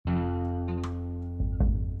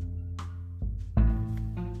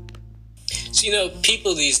So,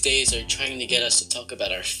 people these days are trying to get us to talk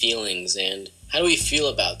about our feelings and how do we feel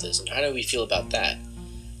about this and how do we feel about that.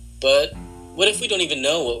 But what if we don't even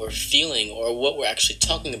know what we're feeling or what we're actually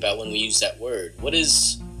talking about when we use that word? What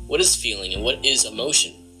is feeling and what is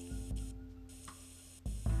emotion?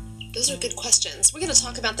 Those are good questions. We're going to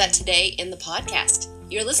talk about that today in the podcast.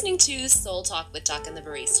 You're listening to Soul Talk with Doc and the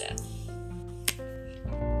Barista.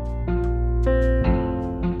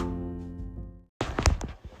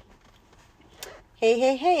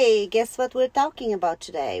 Hey, guess what we're talking about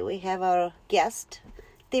today? We have our guest,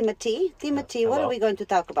 Timothy. Timothy, what are we going to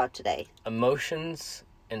talk about today? Emotions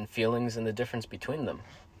and feelings and the difference between them.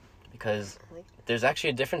 Because there's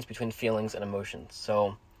actually a difference between feelings and emotions.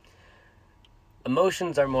 So,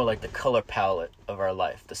 emotions are more like the color palette of our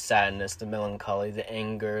life. The sadness, the melancholy, the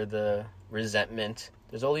anger, the resentment.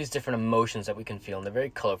 There's all these different emotions that we can feel, and they're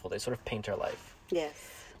very colorful. They sort of paint our life. Yes.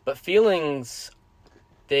 But feelings,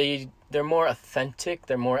 they're more authentic,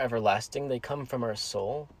 they're more everlasting, they come from our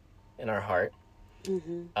soul and our heart.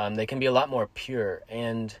 Mm-hmm. They can be a lot more pure,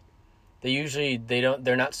 and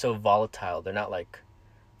they're not so volatile. They're not like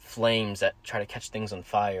flames that try to catch things on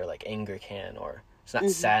fire like anger can, or it's not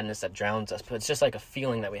sadness that drowns us, but it's just like a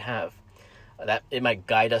feeling that we have that it might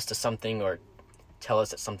guide us to something or tell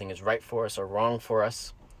us that something is right for us or wrong for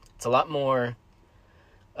us. It's a lot more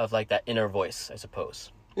of like that inner voice, I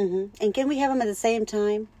suppose. And can we have them at the same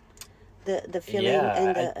time? The feeling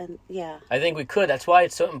I think we could. That's why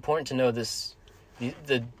it's so important to know these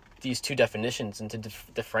two definitions and to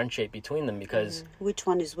differentiate between them, because which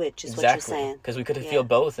one is which is exactly, what you're saying. Because we could feel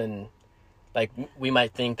both, and like we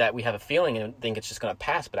might think that we have a feeling and think it's just going to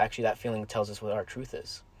pass, but actually that feeling tells us what our truth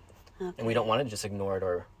is, and we don't want to just ignore it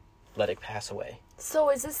or let it pass away. So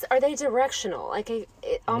are they directional? Like it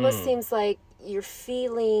almost seems like your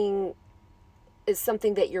feeling is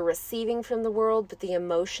something that you're receiving from the world, but the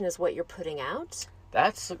emotion is what you're putting out?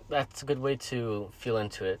 That's a good way to feel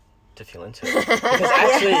into it. Because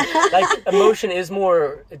actually, like, emotion is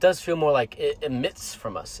more, it does feel more like it emits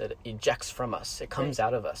from us, it ejects from us, it comes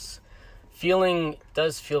out of us. Feeling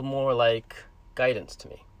does feel more like guidance to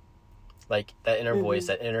me. Like that inner voice,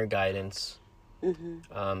 that inner guidance.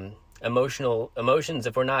 Emotions,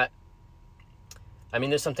 if we're not, I mean,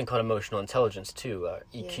 there's something called emotional intelligence too,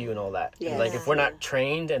 EQ and all that. Yes. Like if we're not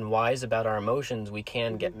trained and wise about our emotions, we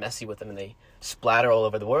can get messy with them and they splatter all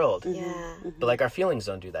over the world. Yeah. But like our feelings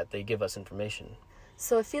don't do that. They give us information.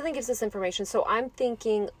 So a feeling gives us information. So I'm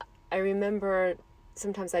thinking, I remember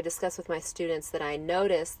sometimes I discuss with my students that I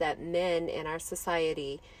notice that men in our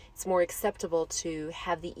society, it's more acceptable to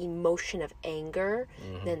have the emotion of anger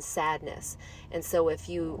than sadness. And so if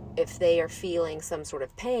they are feeling some sort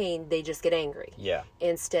of pain, they just get angry. Yeah.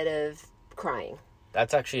 Instead of crying.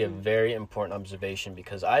 That's actually a very important observation,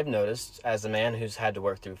 because I've noticed, as a man who's had to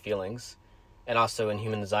work through feelings, and also in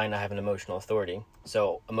human design, I have an emotional authority.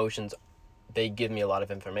 So emotions, they give me a lot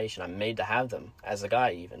of information. I'm made to have them, as a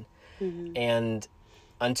guy even. And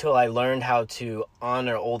until I learned how to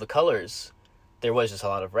honor all the colors, there was just a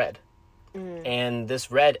lot of red. And this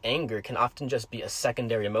red anger can often just be a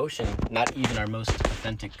secondary emotion, not even our most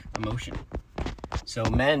authentic emotion. So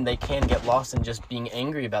men, they can get lost in just being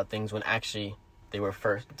angry about things when actually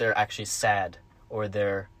they're actually sad, or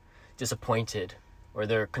they're disappointed, or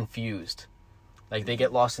they're confused. Like they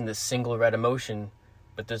get lost in this single red emotion,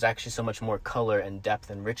 but there's actually so much more color and depth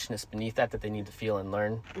and richness beneath that they need to feel and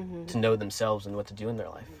learn to know themselves and what to do in their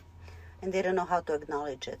life. And they don't know how to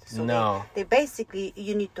acknowledge it. So no. They basically,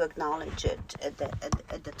 you need to acknowledge it at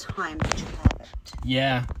the time that you have it.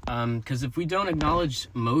 Yeah, because if we don't acknowledge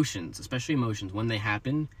emotions, especially emotions, when they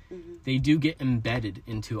happen, they do get embedded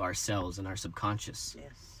into our cells and our subconscious.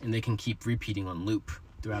 Yes. And they can keep repeating on loop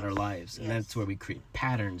throughout our lives. And that's where we create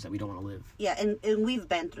patterns that we don't want to live. Yeah, and we've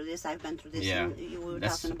been through this. I've been through this. Yeah. And you were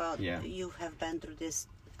talking about, you have been through this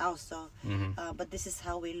also. But this is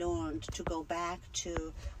how we learned to go back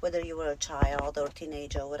to, whether you were a child or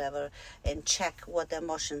teenager or whatever, and check what the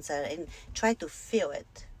emotions are and try to feel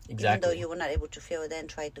it. Exactly. Even though you were not able to feel it then,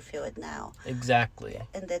 try to feel it now. Exactly.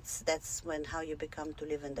 And that's when how you become to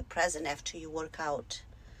live in the present after you work out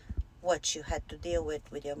what you had to deal with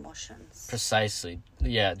your emotions. Precisely.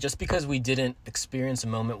 Yeah, just because we didn't experience a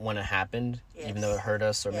moment when it happened, even though it hurt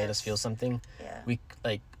us or made us feel something, we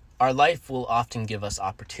our life will often give us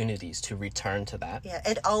opportunities to return to that. Yeah,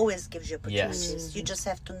 it always gives you opportunities. Yes. You just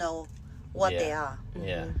have to know what they are.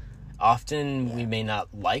 Yeah. Often we may not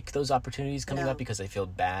like those opportunities coming up because they feel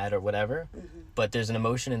bad or whatever, but there's an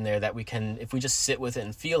emotion in there that we can, if we just sit with it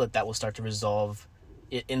and feel it, that will start to resolve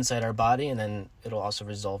it inside our body, and then it'll also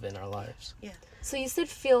resolve in our lives. Yeah. So you said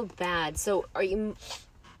feel bad. So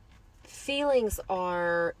feelings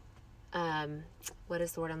are what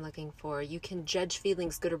is the word I'm looking for? You can judge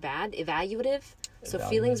feelings good or bad, evaluative. So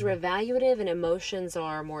feelings are evaluative and emotions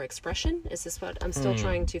are more expression. Is this what I'm still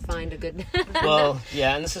trying to find a good... Well,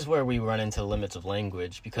 yeah, and this is where we run into the limits of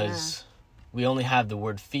language because we only have the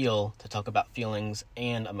word feel to talk about feelings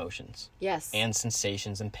and emotions. Yes. And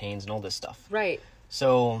sensations and pains and all this stuff. Right.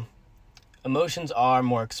 So emotions are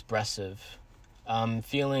more expressive.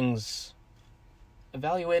 Feelings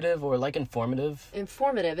evaluative or like informative.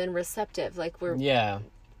 Informative and receptive. Like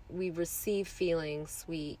we receive feelings.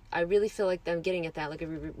 I really feel like I'm getting at that. Like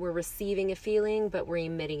we're receiving a feeling, but we're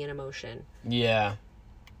emitting an emotion. Yeah,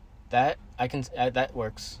 that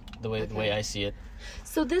works the way I see it.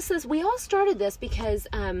 So we all started this because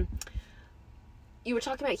you were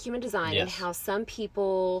talking about human design and how some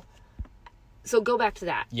people. So go back to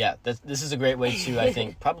that. Yeah, this is a great way to, I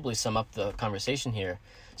think, probably sum up the conversation here.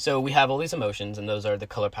 So we have all these emotions, and those are the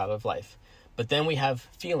color palette of life. But then we have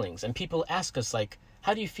feelings, and people ask us, like,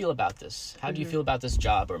 how do you feel about this? How do you feel about this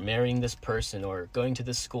job, or marrying this person, or going to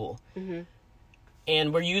this school? Mm-hmm.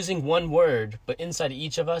 And we're using one word, but inside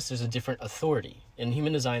each of us, there's a different authority. In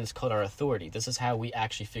human design, it's called our authority. This is how we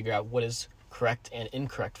actually figure out what is correct and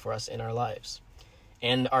incorrect for us in our lives.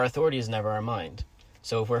 And our authority is never our mind.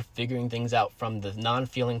 So if we're figuring things out from the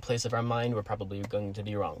non-feeling place of our mind, we're probably going to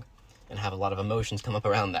be wrong and have a lot of emotions come up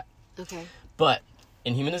around that. Okay. But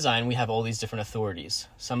in human design, we have all these different authorities.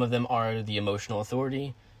 Some of them are the emotional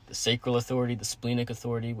authority, the sacral authority, the splenic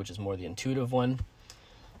authority, which is more the intuitive one.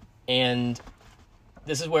 And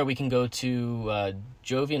this is where we can go to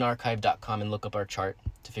jovianarchive.com and look up our chart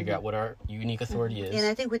to figure out what our unique authority is. And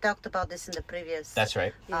I think we talked about this in the previous... That's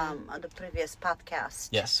right. On the previous podcast.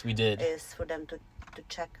 Yes, we did. Is for them to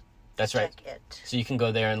check. That's right. Check it. So you can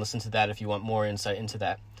go there and listen to that if you want more insight into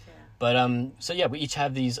that. Yeah. But so yeah, we each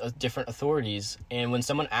have these different authorities, and when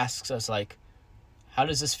someone asks us like, how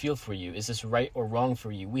does this feel for you? Is this right or wrong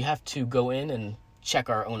for you? We have to go in and check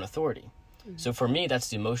our own authority. Mm-hmm. So for me, that's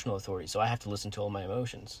the emotional authority. So I have to listen to all my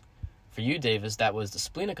emotions. For you, Davis, that was the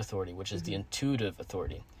splenic authority, which is the intuitive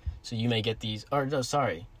authority. So you may get these, or no,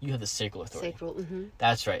 sorry, you have the sacral authority. Sacral,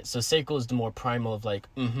 That's right. So sacral is the more primal of like,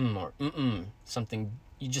 or something,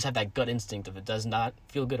 you just have that gut instinct if it does not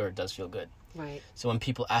feel good or it does feel good. Right. So when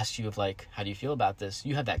people ask you of like, how do you feel about this?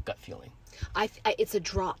 You have that gut feeling. It's a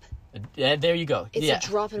drop. There you go. It's a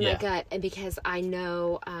drop in my gut. And because I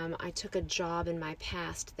know I took a job in my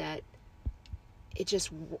past that it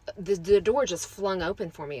just, the door just flung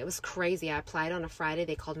open for me. It was crazy. I applied on a Friday.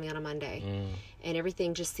 They called me on a Monday. And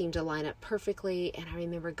everything just seemed to line up perfectly. And I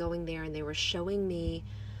remember going there and they were showing me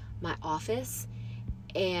my office.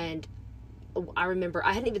 And I remember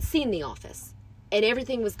I hadn't even seen the office. And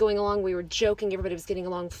everything was going along. We were joking. Everybody was getting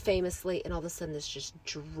along famously. And all of a sudden this just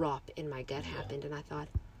drop in my gut happened. And I thought,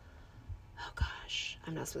 oh gosh,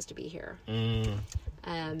 I'm not supposed to be here.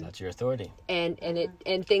 That's your authority. And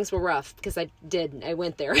things were rough because I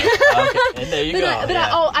went there. Okay. And there you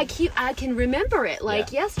go. I can remember it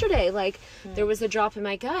like yesterday. Like there was a drop in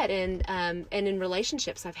my gut, and in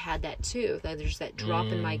relationships I've had that too. There's that drop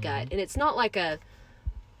in my gut, and it's not like a.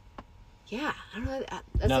 Yeah, I don't know.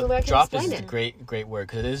 That's the way I can explain it. Drop is a great word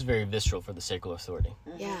because it is very visceral for the sacral authority.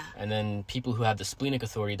 Yeah. And then people who have the splenic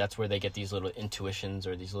authority, that's where they get these little intuitions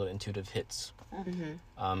or these little intuitive hits.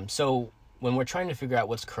 So when we're trying to figure out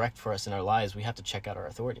what's correct for us in our lives, we have to check out our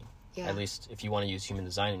authority. Yeah. At least if you want to use human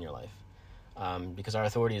design in your life. Because our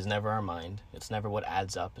authority is never our mind. It's never what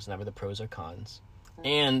adds up. It's never the pros or cons.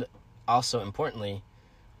 And also, importantly,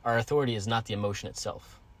 our authority is not the emotion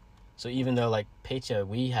itself. So even though, like, Pecha,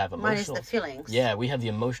 we have emotional... Mine is the feelings. Yeah, we have the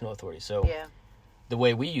emotional authority. So the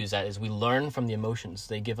way we use that is we learn from the emotions.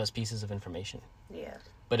 They give us pieces of information. Yeah.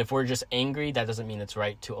 But if we're just angry, that doesn't mean it's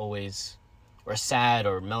right to always... Or sad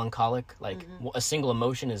or melancholic. Like, a single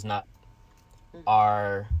emotion is not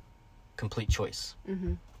our complete choice.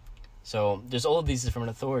 So there's all of these different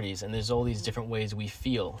authorities, and there's all these different ways we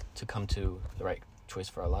feel to come to the right choice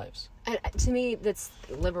for our lives. And to me, that's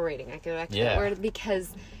liberating. I go back to that word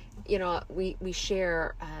because... You know, we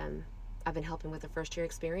share, I've been helping with a first-year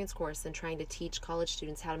experience course and trying to teach college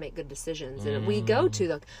students how to make good decisions. And we go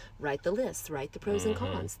to write the lists, write the pros and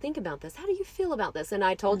cons, think about this. How do you feel about this? And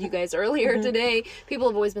I told you guys earlier today, people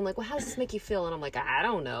have always been like, well, how does this make you feel? And I'm like, I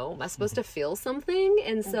don't know. Am I supposed to feel something?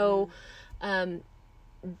 And so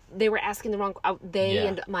they were asking the wrong,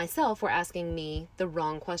 and myself were asking me the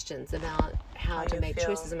wrong questions about how to make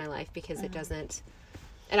choices in my life because it doesn't...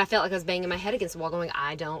 And I felt like I was banging my head against the wall going,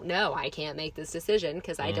 I don't know. I can't make this decision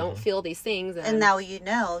because I don't feel these things. And now you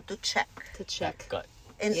know to check. Gut.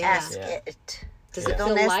 And ask it. Does it Don't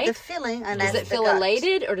feel ask light? the feeling and Does ask it feel the gut.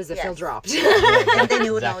 elated or does it feel Yes. dropped? And then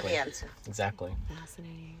you would know Exactly. the answer. Exactly.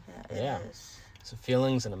 Fascinating. Yeah. It is. So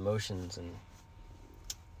feelings and emotions, and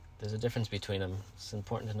there's a difference between them. It's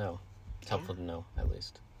important to know. It's helpful to know, at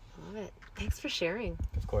least. Love it. Thanks for sharing.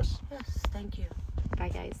 Of course. Yes, thank you. Bye,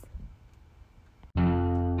 guys.